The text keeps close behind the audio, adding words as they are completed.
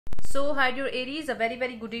So hi dear Aries, a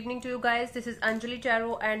very good evening to you guys. This is Anjali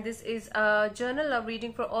Tarot and this is a journal love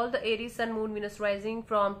reading for all the Aries Sun Moon Venus rising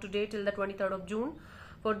from today till the 23rd of June.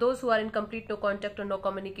 For those who are in complete no contact or no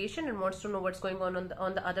communication and wants to know what's going on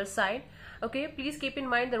the other side. Okay, please keep in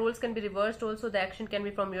mind the roles can be reversed also, the action can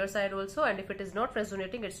be from your side also, and if it is not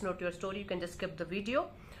resonating, it's not your story, you can just skip the video.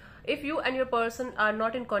 If you and your person are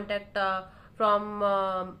not in contact from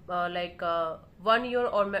 1 year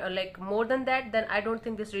or like more than that, then I don't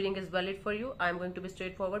think this reading is valid for you. I'm going to be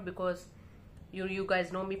straightforward because you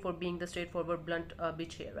guys know me for being the straightforward blunt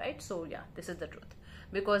bitch here, right? So yeah, this is the truth,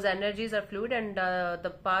 because energies are fluid and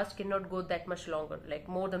the past cannot go that much longer. Like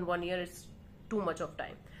more than 1 year is too much of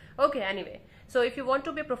time. Okay, anyway, so if you want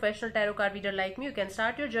to be a professional tarot card reader like me, you can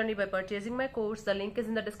start your journey by purchasing my course. The link is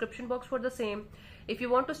in the description box for the same. If you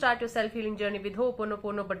want to start your self-healing journey with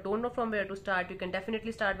Ho'oponopono but don't know from where to start, you can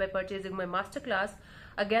definitely start by purchasing my masterclass.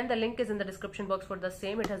 Again, the link is in the description box for the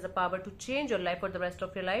same. It has the power to change your life for the rest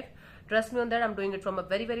of your life. Trust me on that. I'm doing it from a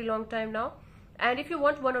very long time now. And if you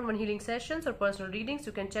want one-on-one healing sessions or personal readings,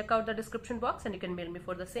 you can check out the description box and you can mail me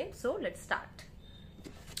for the same. So let's start.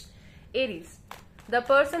 Aries, the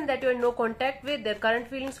person that you're in no contact with, their current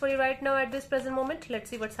feelings for you right now at this present moment. Let's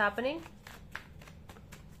see what's happening.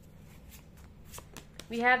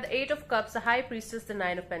 We have the 8 of Cups, the High Priestess, the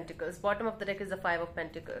 9 of Pentacles. Bottom of the deck is the 5 of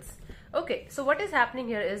Pentacles. Okay, so what is happening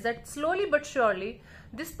here is that slowly but surely,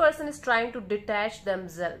 this person is trying to detach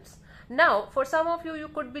themselves. Now, for some of you, you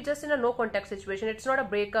could be just in a no contact situation. It's not a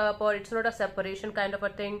breakup or it's not a separation kind of a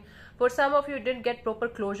thing. For some of you, you didn't get proper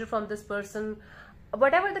closure from this person.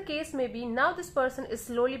 Whatever the case may be, now this person is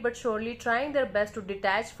slowly but surely trying their best to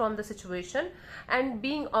detach from the situation and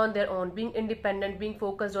being on their own, being independent, being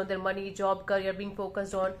focused on their money, job, career, being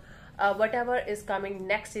focused on whatever is coming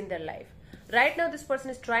next in their life. Right now, this person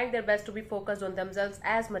is trying their best to be focused on themselves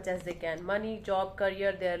as much as they can. Money, job,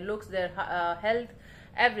 career, their looks, their health,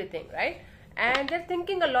 everything, right? And they're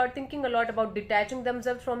thinking a lot about detaching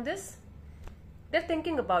themselves from this. They're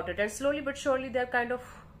thinking about it, and slowly but surely they're kind of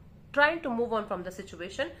trying to move on from the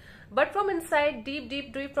situation, but from inside,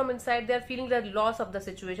 deep from inside, they're feeling the loss of the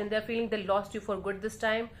situation. They're feeling they lost you for good this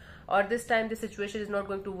time, or this time the situation is not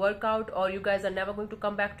going to work out, or you guys are never going to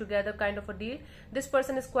come back together kind of a deal. This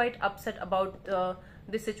person is quite upset about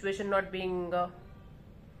this situation not being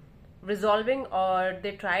resolving, or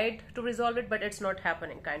they tried to resolve it but it's not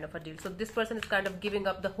happening kind of a deal. So this person is kind of giving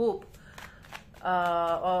up the hope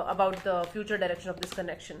about the future direction of this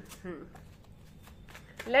connection.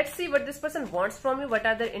 Let's see what this person wants from you. What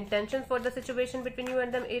are their intentions for the situation between you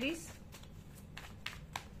and them, Aries?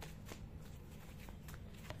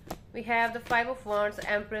 We have the 5 of Wands,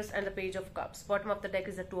 Empress, and the Page of Cups. Bottom of the deck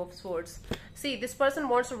is the 2 of Swords. See, this person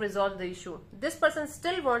wants to resolve the issue. This person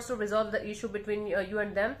still wants to resolve the issue between you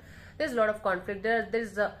and them. There's a lot of conflict.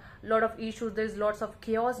 There's a lot of issues. There's lots of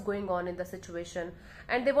chaos going on in the situation.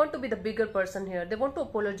 And they want to be the bigger person here. They want to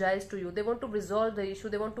apologize to you. They want to resolve the issue.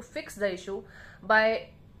 They want to fix the issue by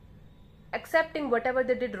accepting whatever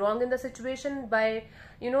they did wrong in the situation, by,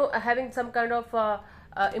 having some kind of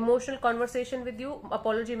emotional conversation with you,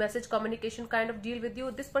 apology, message, communication kind of deal with you.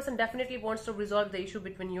 This person definitely wants to resolve the issue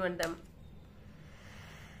between you and them.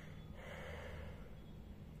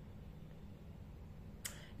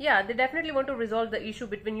 Yeah, they definitely want to resolve the issue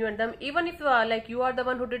between you and them. Even if like you are the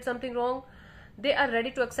one who did something wrong, they are ready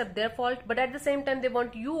to accept their fault, but at the same time they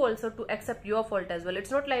want you also to accept your fault as well. It's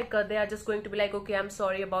not like they are just going to be like, okay, I'm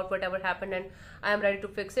sorry about whatever happened and I am ready to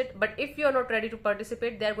fix it. But if you are not ready to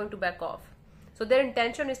participate, they are going to back off. So their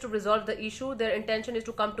intention is to resolve the issue. Their intention is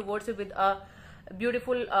to come towards you with a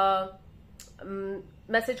beautiful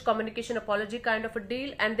message, communication, apology kind of a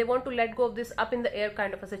deal, and they want to let go of this up in the air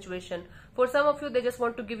kind of a situation. For some of you, they just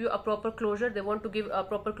want to give you a proper closure. They want to give a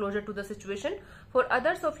proper closure to the situation. For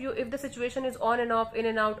others of you, if the situation is on and off, in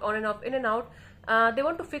and out, on and off, in and out, they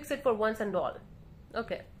want to fix it for once and all.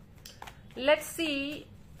 Okay, let's see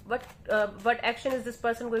what action is this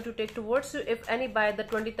person going to take towards you, if any, by the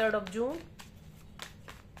 23rd of June.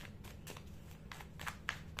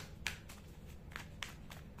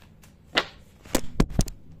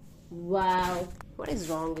 Wow, what is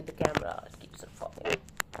wrong with the camera? It keeps on falling.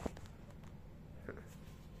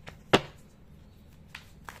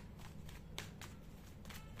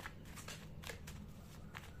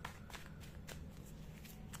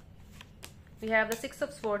 We have the 6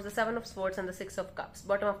 of Swords, the 7 of Swords, and the 6 of Cups.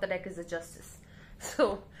 Bottom of the deck is the Justice.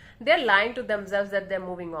 So they're lying to themselves that they're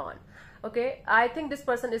moving on. Okay, I think this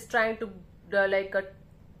person is trying to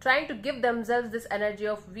trying to give themselves this energy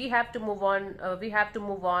of we have to move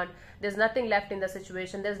on, there's nothing left in the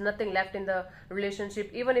situation, there's nothing left in the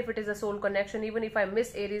relationship. Even if it is a soul connection, even if I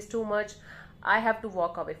miss Aries too much, I have to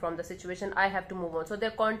walk away from the situation, I have to move on. So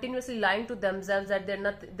they're continuously lying to themselves that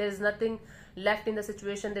there's nothing left in the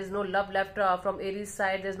situation, there's no love left from Aries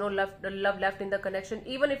side, there's no love left in the connection.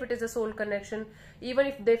 Even if it is a soul connection, even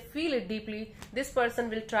if they feel it deeply, this person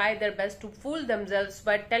will try their best to fool themselves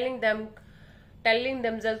by telling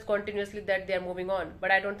themselves continuously that they're moving on.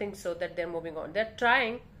 But I don't think so that they're moving on. They're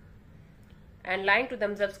trying and lying to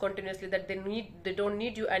themselves continuously that they don't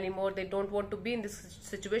need you anymore, they don't want to be in this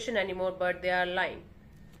situation anymore, but they are lying.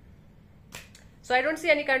 So I don't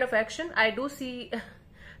see any kind of action. I do see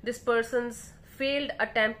this person's failed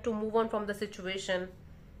attempt to move on from the situation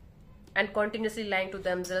and continuously lying to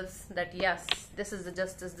themselves that yes, this is the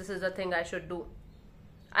justice, this is the thing I should do.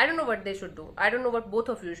 I don't know what they should do. I don't know what both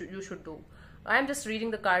of you should do. I'm just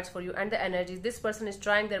reading the cards for you and the energies. This person is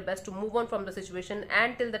trying their best to move on from the situation,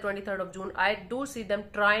 and till the 23rd of June, I do see them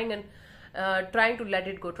trying and trying to let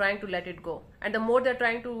it go. And the more they're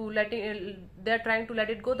trying to let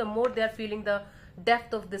it go, the more they're feeling the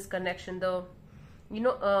depth of this connection, the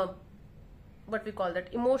what we call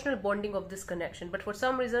that, emotional bonding of this connection. But for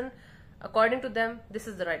some reason, according to them, this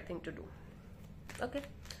is the right thing to do.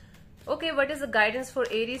 Okay, what is the guidance for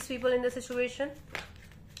Aries people in the situation?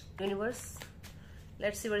 Universe,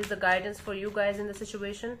 let's see what is the guidance for you guys in the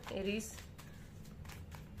situation, Aries.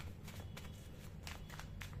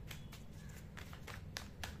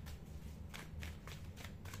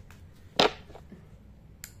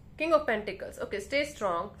 King of Pentacles. Okay, stay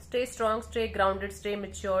strong, stay grounded, stay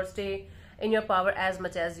mature, stay in your power as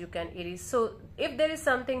much as you can, Aries. So if there is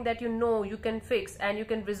something that you know you can fix and you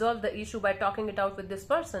can resolve the issue by talking it out with this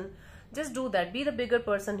person, just do that. Be the bigger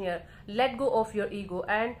person here. Let go of your ego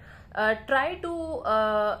and try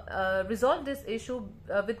to resolve this issue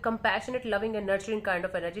with compassionate, loving and nurturing kind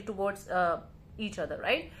of energy towards each other,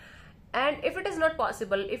 right? And if it is not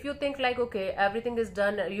possible, if you think like, okay, everything is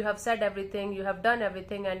done, you have said everything, you have done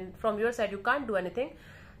everything, and from your side you can't do anything,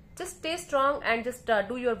 just stay strong and just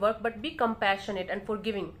do your work, but be compassionate and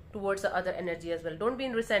forgiving towards the other energy as well. Don't be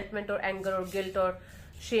in resentment or anger or guilt or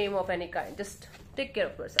shame of any kind. Just take care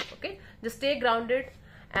of yourself, okay? Just stay grounded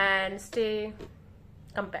and stay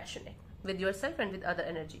compassionate with yourself and with other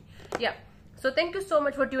energy. Yeah. So thank you so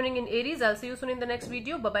much for tuning in, Aries. I'll see you soon in the next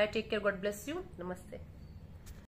video. Bye bye. Take care. God bless you. Namaste.